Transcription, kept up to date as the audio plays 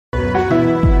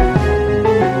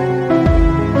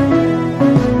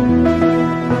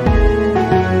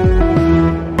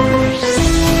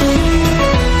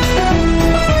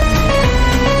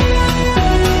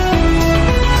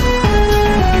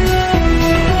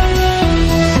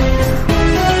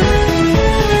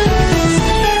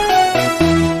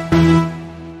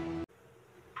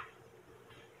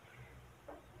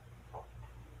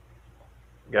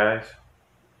Guys,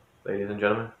 ladies and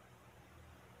gentlemen,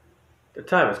 the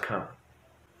time has come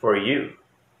for you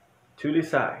to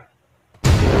decide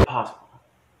if possible,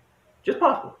 just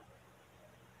possible,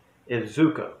 if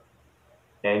Zuko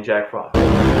and Jack Frost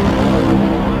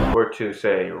were to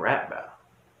say rap battle.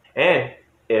 And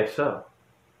if so,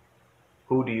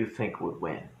 who do you think would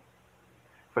win?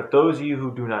 For those of you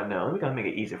who do not know, let me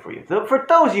make it easier for you. For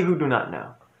those of you who do not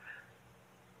know,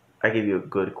 I give you a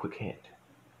good quick hint.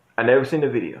 I never seen the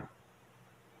video,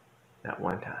 not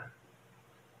one time.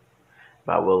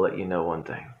 But I will let you know one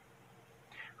thing.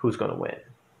 Who's gonna win?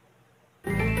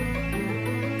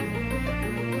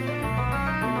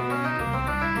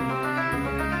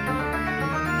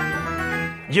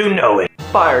 You know it.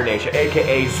 Fire Nation,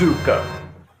 aka Zuko,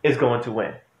 is going to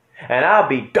win. And I'll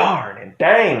be darned and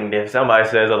danged if somebody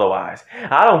says otherwise.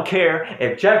 I don't care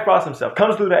if Jack Frost himself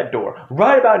comes through that door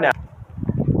right about now.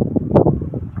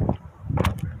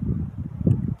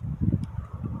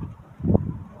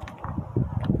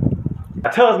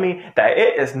 That tells me that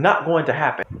it is not going to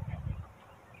happen.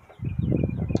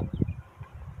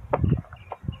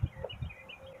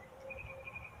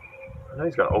 I know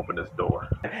he's gonna open this door.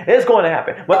 It's going to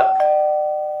happen. But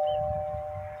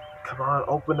come on,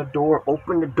 open the door.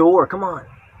 Open the door. Come on.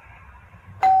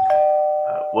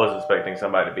 I was expecting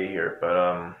somebody to be here,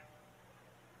 but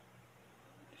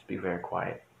just be very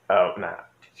quiet. Oh, nah,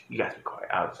 you guys be quiet.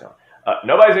 I'll just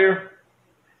nobody's here.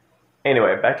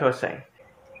 Anyway, back to what I was saying.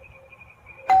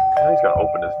 He's gonna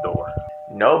open this door.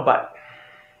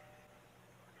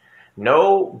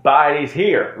 Nobody's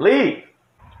here. Leave.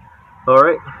 All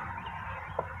right.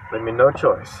 Leave me no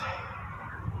choice.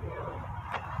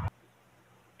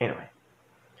 Anyway,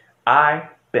 I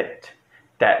bet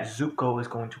that Zuko is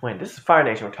going to win. This is Fire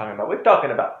Nation we're talking about. We're talking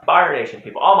about Fire Nation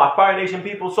people. All my Fire Nation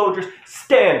people, soldiers,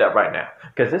 stand up right now.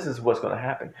 Because this is what's going to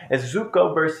happen. It's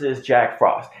Zuko versus Jack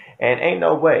Frost. And ain't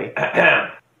no way.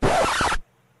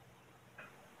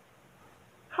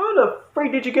 How the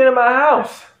freak did you get in my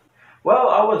house? Well,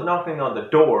 I was knocking on the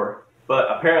door,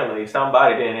 but apparently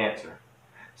somebody didn't answer.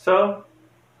 So,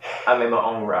 I made my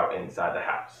own route inside the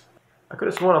house. I could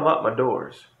have sworn I locked my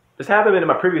doors. This happened in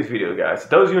my previous video, guys.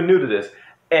 Those of you who are new to this,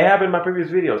 it happened in my previous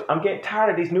videos. I'm getting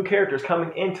tired of these new characters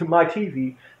coming into my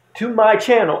TV, to my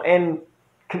channel, and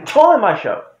controlling my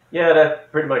show. Yeah,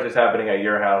 that pretty much is happening at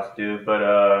your house, dude.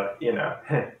 But, you know,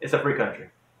 it's a free country.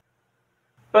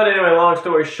 But anyway, long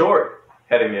story short,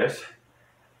 Headiness,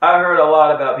 I heard a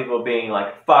lot about people being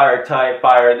like fire type,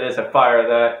 fire this and fire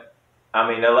that. I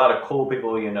mean, a lot of cool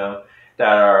people, you know,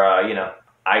 that are, you know,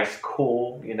 ice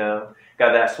cool, you know,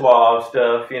 got that suave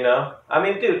stuff, you know. I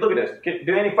mean, dude, look at this.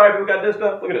 Do any fire people got this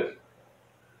stuff? Look at this.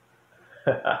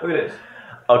 Look at this.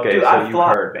 Okay, dude, so you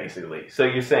heard basically. So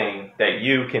you're saying that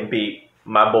you can beat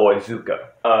my boy Zuko.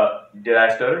 Did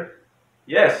I stutter?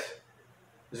 Yes.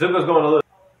 Zuko's going to lose.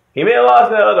 He may have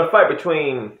lost that other fight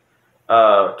between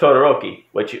Todoroki,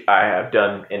 which I have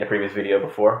done in the previous video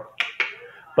before.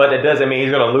 But that doesn't mean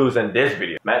he's going to lose in this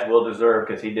video. Match will deserve,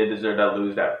 because he did deserve to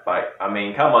lose that fight. I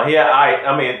mean, come on.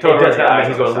 I mean, Todoroki does not mean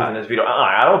he's going to lose in this video.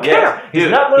 I don't care. He's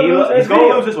not going to lose in this video. He's going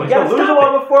to lose this one. He's going to lose the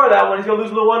one before that one. He's going to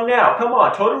lose the one now. Come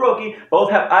on. Todoroki both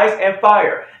have ice and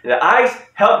fire. The ice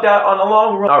helped out on the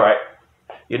long run. All right.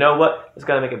 You know what? Let's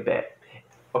gotta make a bet.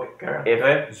 Okay,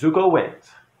 if Zuko wins,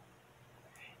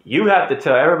 you have to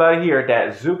tell everybody here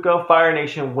that Zuko Fire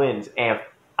Nation wins and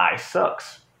ice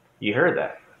sucks. You heard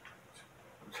that.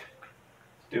 Let's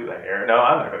do that here. No,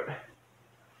 I'm not gonna.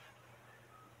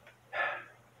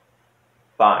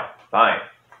 Fine.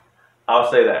 I'll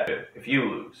say that if you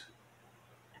lose.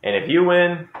 And if you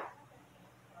win,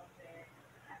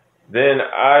 then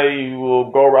I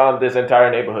will go around this entire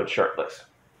neighborhood shirtless.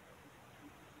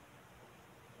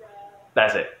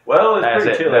 That's it. Well, it's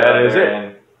pretty chill. That is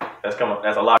it. That's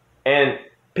a lot. And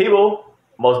people,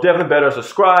 most definitely better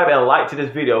subscribe and like to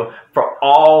this video for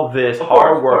all this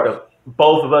hard work of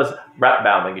both of us rap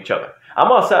battling each other. I'm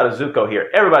on the side of Zuko here.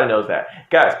 Everybody knows that.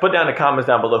 Guys, put down in the comments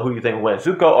down below who you think wins,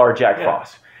 Zuko or Jack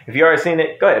Frost. If you already seen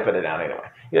it, go ahead and put it down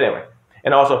anyway.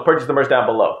 And also purchase the merch down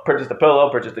below. Purchase the pillow,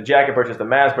 purchase the jacket, purchase the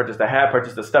mask, purchase the hat,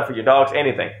 purchase the stuff for your dogs,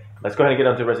 anything. Let's go ahead and get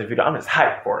on to the rest of the video. I'm just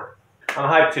hyped for it. I'm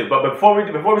hyped too, but before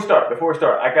we start,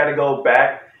 I gotta go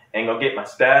back and go get my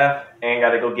staff, and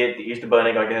gotta go get the Easter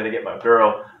Bunny, gotta get my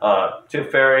girl, Tooth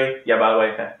Fairy. Yeah, by the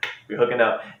way, we're hooking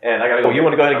up, and I gotta go. You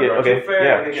want to go ahead and get? Okay,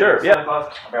 yeah, sure, yeah,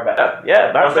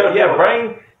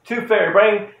 bring Tooth Fairy,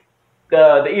 bring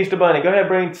the Easter Bunny. Go ahead,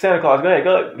 bring Santa Claus. Go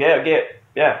ahead,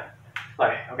 yeah.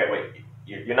 Like, okay, wait,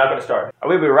 you're not gonna start. I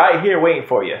will be right here waiting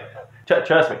for you.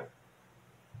 Trust me.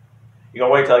 You're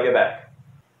gonna wait till I get back.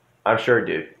 I'm sure,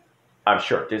 dude. I'm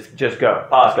sure. Just go.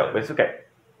 Pause. Go. It's okay.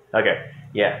 Okay.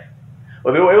 Yeah.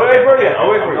 Wait for you. I'll wait for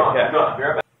you. Yeah. Be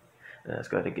right back. Let's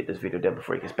go ahead and get this video done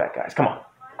before he gets back, guys. Come on.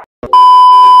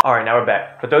 Alright, now we're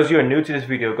back. For those of you who are new to this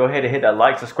video, go ahead and hit that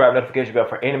like, subscribe, notification bell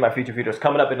for any of my future videos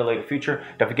coming up in the later future.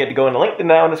 Don't forget to go in the link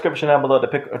down in the description down below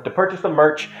to purchase the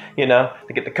merch, you know,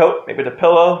 to get the coat, maybe the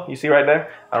pillow you see right there.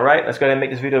 Alright, let's go ahead and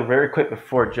make this video very quick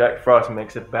before Jack Frost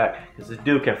makes it back, because this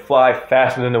dude can fly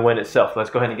faster than the wind itself. Let's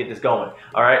go ahead and get this going.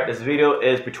 Alright, this video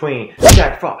is between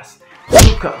Jack Frost,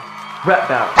 Zuko, rap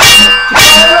battle.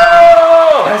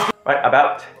 Right,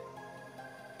 about.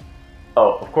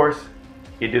 Oh, of course,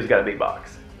 you dude's got a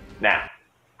beatbox. Now.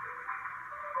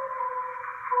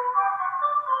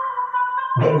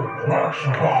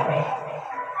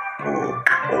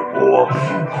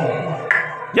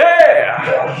 Yeah!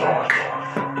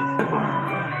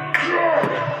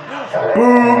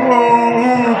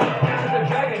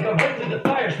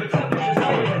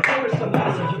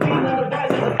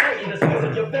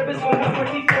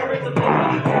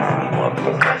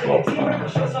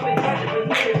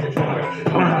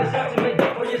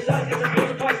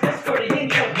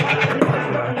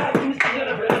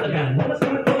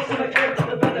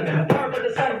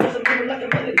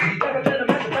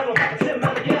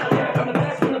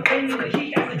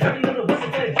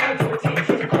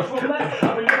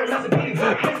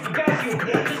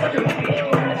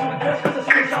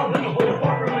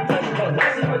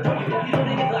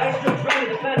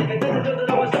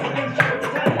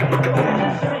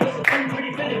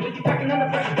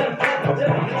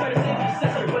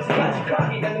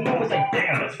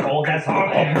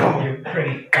 You're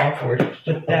pretty awkward,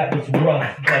 but that was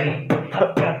rough, buddy.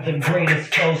 I've got the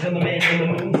greatest flows from the man in the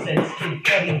moon since Kid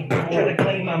Cudi. Try to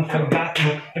claim I'm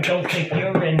forgotten, but don't think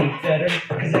you're any better.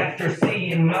 Cause after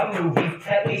seeing my movie,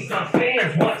 at least my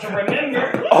fans want to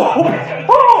remember.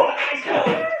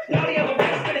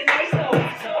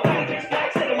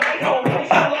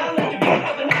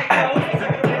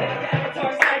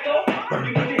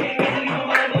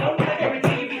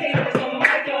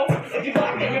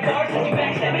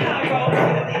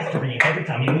 Every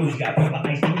time you lose, got the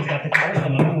ice dudes, got the towers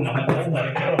on the moon. I'm a cold let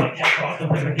it go like Jack Frost, the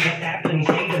river, the happening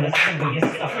shade in the sun where you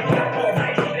stuff. All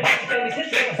night, and that's family's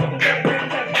history of something very great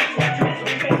and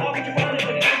times of all what you wanted,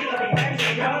 but it ended up in rags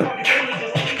and your heart, like it's only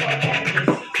just packages.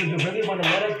 Do you really want to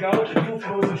let it go? You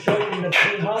fools and show in the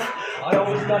team, huh? I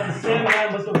always thought the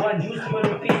Sandman was the one used to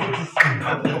repeat it to see.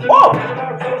 Whoa!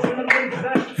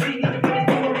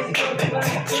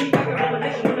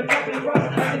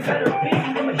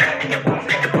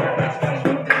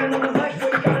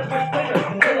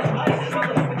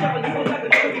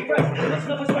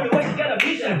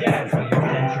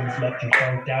 Left you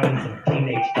burnt out in some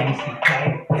teenage angsty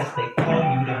type. Guess they call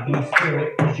you the blue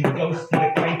spirit, cause you ghost to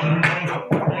the cranky mind. I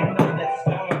know that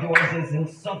scar of yours isn't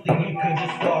something you could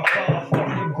just walk off. But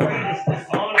your greatest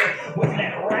dishonor was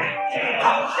that rat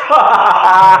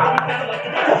Ha!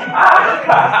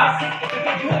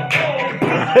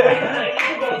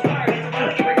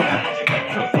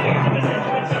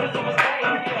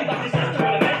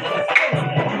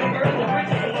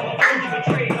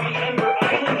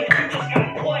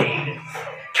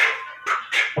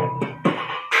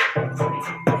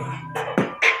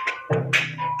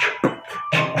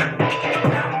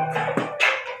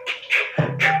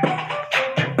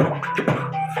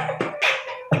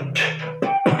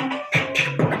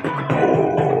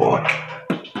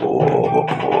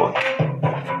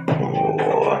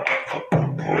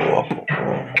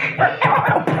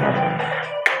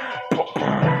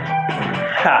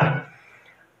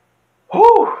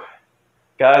 Whew!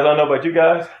 Guys, I don't know about you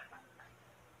guys,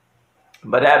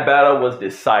 but that battle was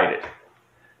decided.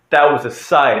 That was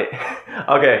decided.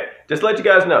 Okay, just to let you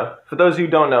guys know, for those who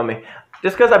don't know me,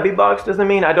 just because I beatbox doesn't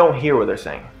mean I don't hear what they're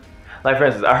saying. Like, for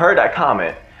instance, I heard that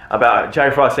comment about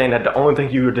Jack Frost saying that the only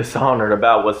thing you were dishonored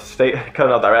about was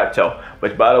cutting off the rat tail.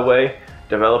 Which, by the way,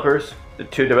 developers, the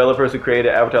two developers who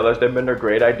created Avatar: Last Airbender,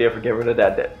 great idea for getting rid of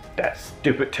that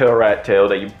stupid rat tail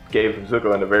that you gave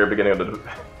Zuko in the very beginning of the.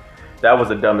 That was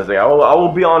the dumbest thing. I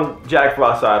will be on Jack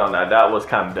Frost's side on that. That was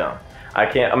kind of dumb. I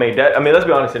mean, let's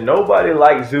be honest. Nobody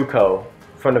liked Zuko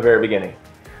from the very beginning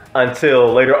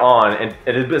until later on, and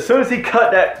as soon as he cut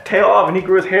that tail off and he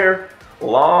grew his hair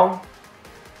long,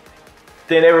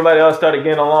 then everybody else started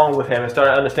getting along with him and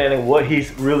started understanding what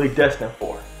he's really destined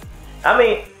for. I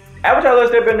mean, Avatar: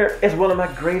 Last Airbender is one of my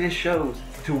greatest shows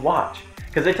to watch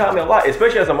because they taught me a lot,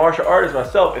 especially as a martial artist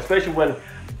myself, especially when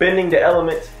bending the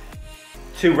elements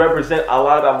to represent a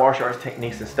lot about martial arts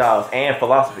techniques and styles and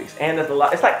philosophies. And there's a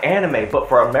lot, it's like anime, but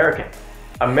for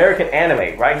American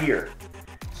anime right here.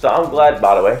 So I'm glad,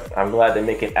 by the way, I'm glad they're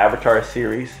making Avatar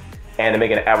series and they're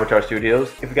making Avatar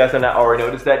Studios. If you guys have not already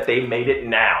noticed that, they made it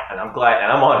now, and I'm glad.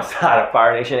 And I'm on the side of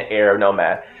Fire Nation Air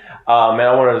Nomad. Man,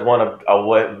 I wanted one of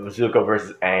what Zuko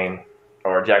versus Aang,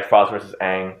 or Jack Frost versus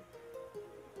Aang.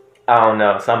 I don't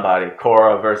know, somebody.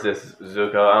 Korra versus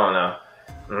Zuko. I don't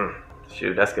know.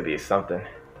 Shoot, that's gonna be something.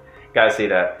 Gotta see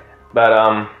that.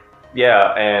 But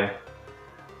yeah, and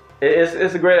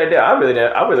it's a great idea. I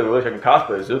really wish I could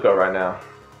cosplay Zuko right now.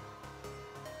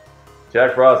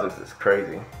 Jack Frost is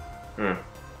crazy. Can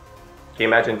you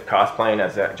imagine cosplaying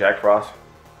as Jack Frost?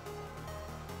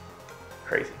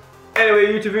 Crazy. Anyway,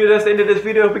 YouTube viewers, that's the end of this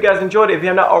video. Hope you guys enjoyed it. If you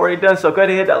have not already done so, go ahead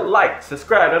and hit that like,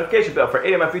 subscribe, notification bell for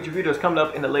any of my future videos coming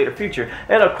up in the later future.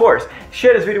 And of course,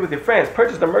 share this video with your friends.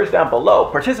 Purchase the merch down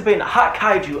below. Participate in the Hot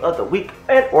Kaiju of the week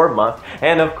and or month.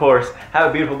 And of course, have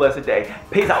a beautiful, blessed day.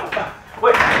 Peace out.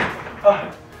 Wait.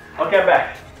 Okay, I'm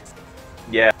back.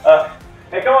 Yeah.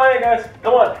 Hey, come on in, guys.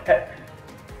 Come on. Hey.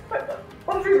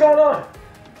 What the freak is going on?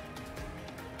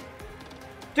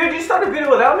 Dude, you started the video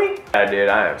without me? I did.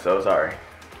 I am so sorry.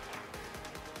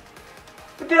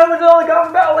 Dude, I was only gone for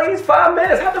about at least 5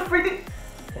 minutes. How the freak did...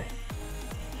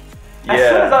 Yeah. As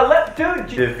soon as I left, dude...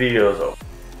 The video's over.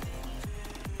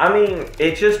 I mean,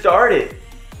 it just started.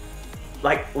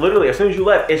 Like, literally, as soon as you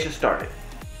left, it just started.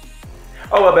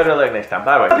 Oh, I better luck next time.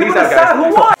 Bye-bye. Peace out,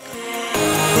 guys.